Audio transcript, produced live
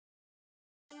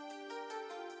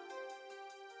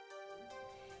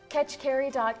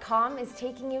CatchCarry.com is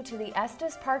taking you to the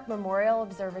Estes Park Memorial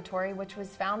Observatory, which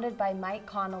was founded by Mike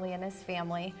Connolly and his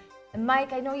family. And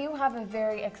Mike, I know you have a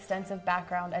very extensive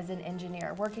background as an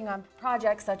engineer, working on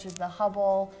projects such as the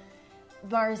Hubble,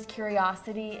 Mars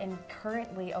Curiosity, and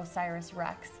currently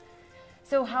OSIRIS-REx.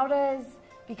 So how does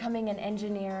becoming an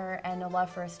engineer and a love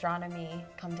for astronomy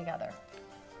come together?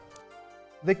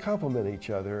 They complement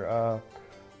each other.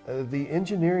 The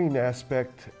engineering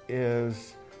aspect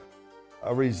is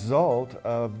a result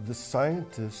of the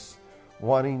scientists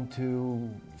wanting to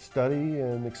study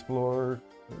and explore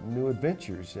new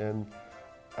adventures. And,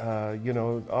 you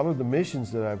know, all of the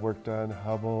missions that I've worked on,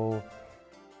 Hubble,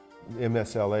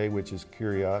 MSLA, which is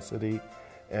Curiosity,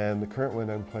 and the current one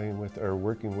I'm playing with or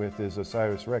working with is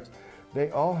OSIRIS-REx,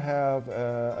 they all have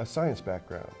a science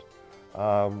background.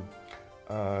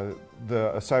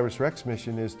 The OSIRIS-REx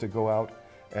mission is to go out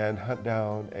and hunt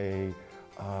down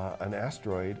an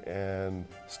asteroid and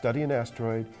study an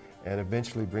asteroid and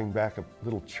eventually bring back a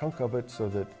little chunk of it so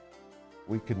that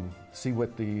we can see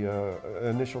what the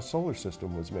initial solar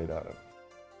system was made out of.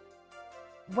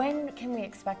 When can we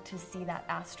expect to see that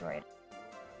asteroid?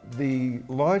 The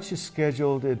launch is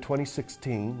scheduled in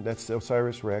 2016, that's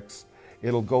OSIRIS-REx.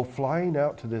 It'll go flying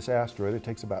out to this asteroid. It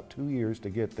takes about 2 years to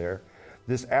get there.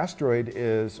 This asteroid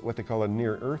is what they call a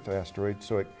near-Earth asteroid,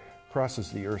 so it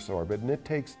crosses the Earth's orbit, and it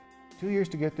takes 2 years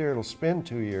to get there. It'll spend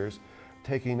 2 years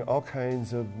taking all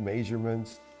kinds of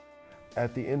measurements.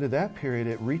 At the end of that period,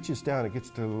 it reaches down, it gets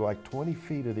to like 20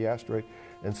 feet of the asteroid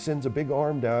and sends a big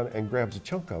arm down and grabs a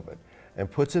chunk of it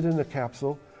and puts it in a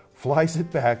capsule, flies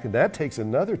it back, and that takes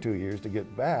another 2 years to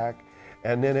get back,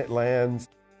 and then it lands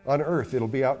on Earth. It'll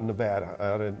be out in Nevada,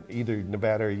 out in either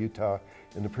Nevada or Utah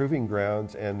in the proving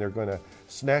grounds, and they're going to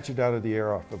snatch it out of the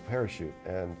air off a parachute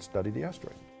and study the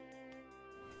asteroid.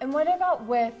 And what about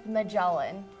with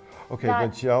Magellan? Okay,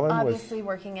 Magellan obviously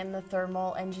working in the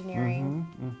thermal engineering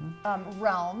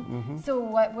realm. So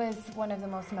what was one of the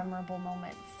most memorable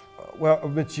moments? Well,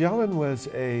 Magellan was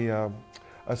a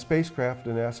spacecraft, a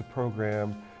NASA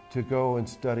program to go and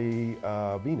study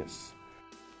Venus.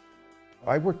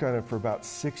 I worked on it for about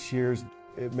 6 years.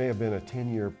 It may have been a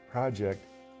 10-year project.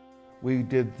 We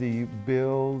did the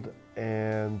build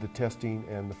and the testing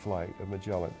and the flight of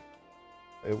Magellan.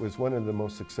 It was one of the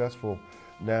most successful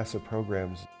NASA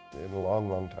programs in a long,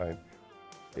 long time.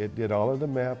 It did all of the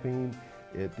mapping,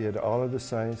 it did all of the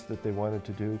science that they wanted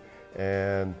to do,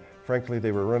 and frankly,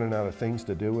 they were running out of things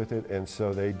to do with it, and so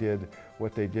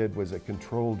what they did was a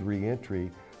controlled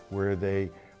re-entry where they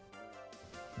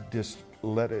just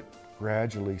let it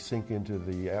gradually sink into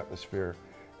the atmosphere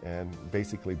and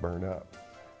basically burn up.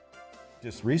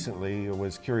 Just recently, it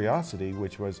was Curiosity,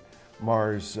 which was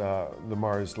Mars, the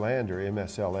Mars lander,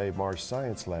 MSLA, Mars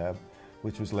Science Lab,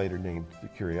 which was later named the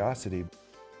Curiosity.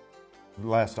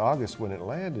 Last August when it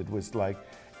landed was like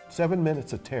 7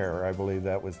 minutes of terror, I believe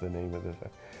that was the name of it.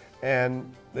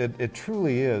 And it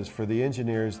truly is, for the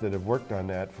engineers that have worked on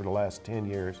that for the last 10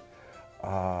 years,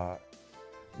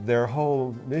 their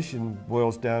whole mission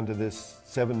boils down to this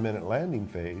 7-minute landing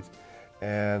phase,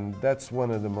 and that's one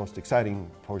of the most exciting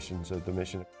portions of the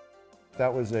mission.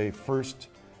 That was a first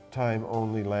time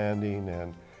only landing,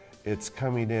 and it's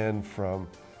coming in from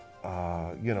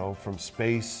you know, from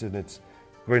space, and it's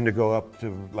going to go up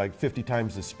to like 50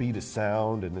 times the speed of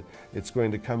sound, and it's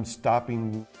going to come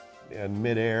stopping in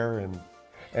midair,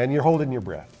 and you're holding your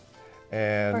breath.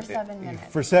 And for 7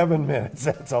 minutes. For 7 minutes,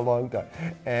 that's a long time.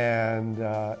 And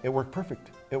it worked perfect.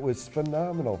 It was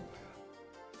phenomenal.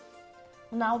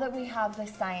 Now that we have the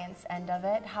science end of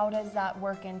it, how does that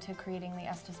work into creating the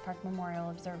Estes Park Memorial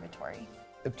Observatory?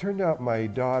 It turned out my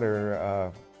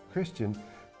daughter, Christian,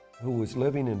 who was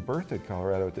living in Berthoud,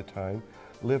 Colorado at the time,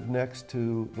 lived next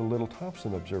to the Little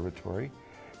Thompson Observatory,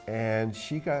 and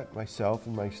she got myself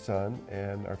and my son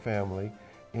and our family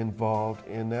involved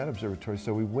in that observatory.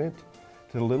 So we went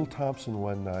to the Little Thompson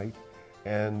one night,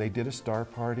 and they did a star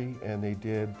party, and they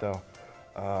did the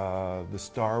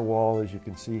star wall, as you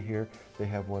can see here. They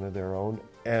have one of their own,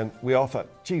 and we all thought,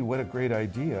 gee, what a great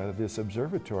idea, this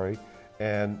observatory.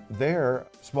 And there,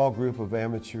 a small group of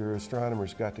amateur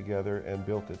astronomers got together and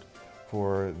built it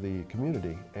for the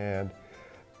community. And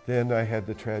then I had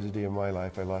the tragedy of my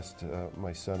life. I lost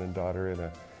my son and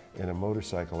daughter in a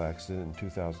motorcycle accident in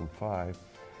 2005.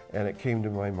 And it came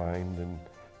to my mind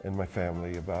and my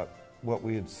family about what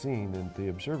we had seen in the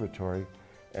observatory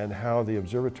and how the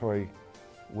observatory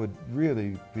would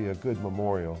really be a good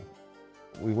memorial.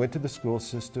 We went to the school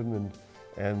system,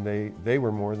 and they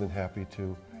were more than happy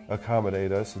to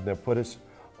accommodate us, and they put us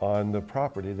on the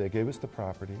property. They gave us the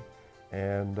property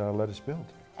and let us build.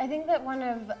 I think that one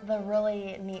of the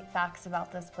really neat facts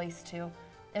about this place too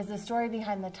is the story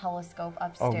behind the telescope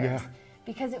upstairs. Oh, yeah.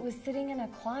 Because it was sitting in a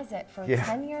closet for Yeah.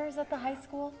 10 years at the high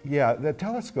school? Yeah, the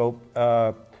telescope,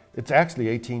 it's actually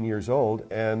 18 years old,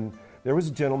 and there was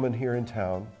a gentleman here in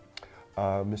town,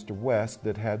 Mr. West,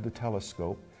 that had the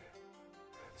telescope.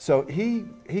 So he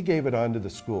gave it on to the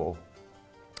school.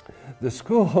 The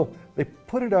school, they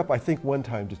put it up, I think, one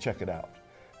time to check it out.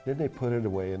 Then they put it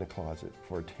away in a closet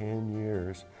for 10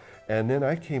 years. And then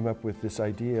I came up with this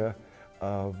idea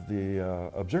of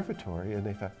the observatory, and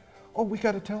they thought, oh, we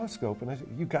got a telescope. And I said,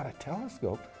 you got a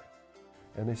telescope?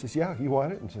 And they says, yeah, you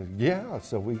want it? And I said, yeah.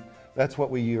 So that's what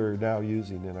we are now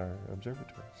using in our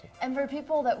observatory. So. And for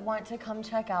people that want to come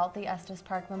check out the Estes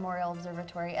Park Memorial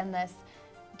Observatory and this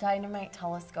dynamite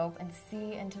telescope and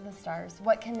see into the stars,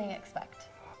 what can they expect?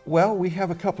 Well, we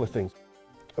have a couple of things.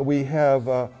 We have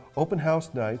open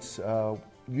house nights,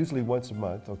 usually once a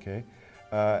month, okay?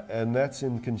 And that's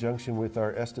in conjunction with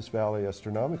our Estes Valley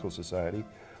Astronomical Society,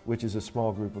 which is a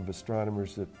small group of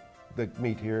astronomers that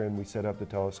meet here, and we set up the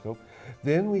telescope.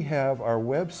 Then we have our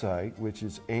website, which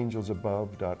is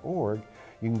angelsabove.org.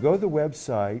 You can go to the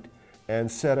website and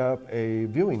set up a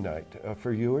viewing night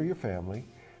for you or your family,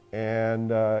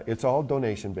 and it's all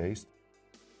donation-based.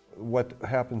 What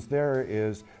happens there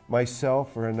is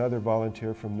myself or another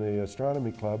volunteer from the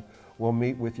Astronomy Club will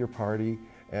meet with your party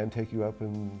and take you up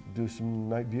and do some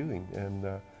night viewing.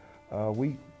 And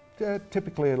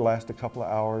typically it'll last a couple of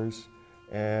hours,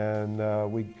 and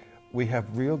we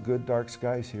have real good dark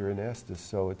skies here in Estes,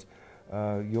 so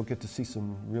you'll get to see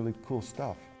some really cool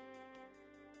stuff.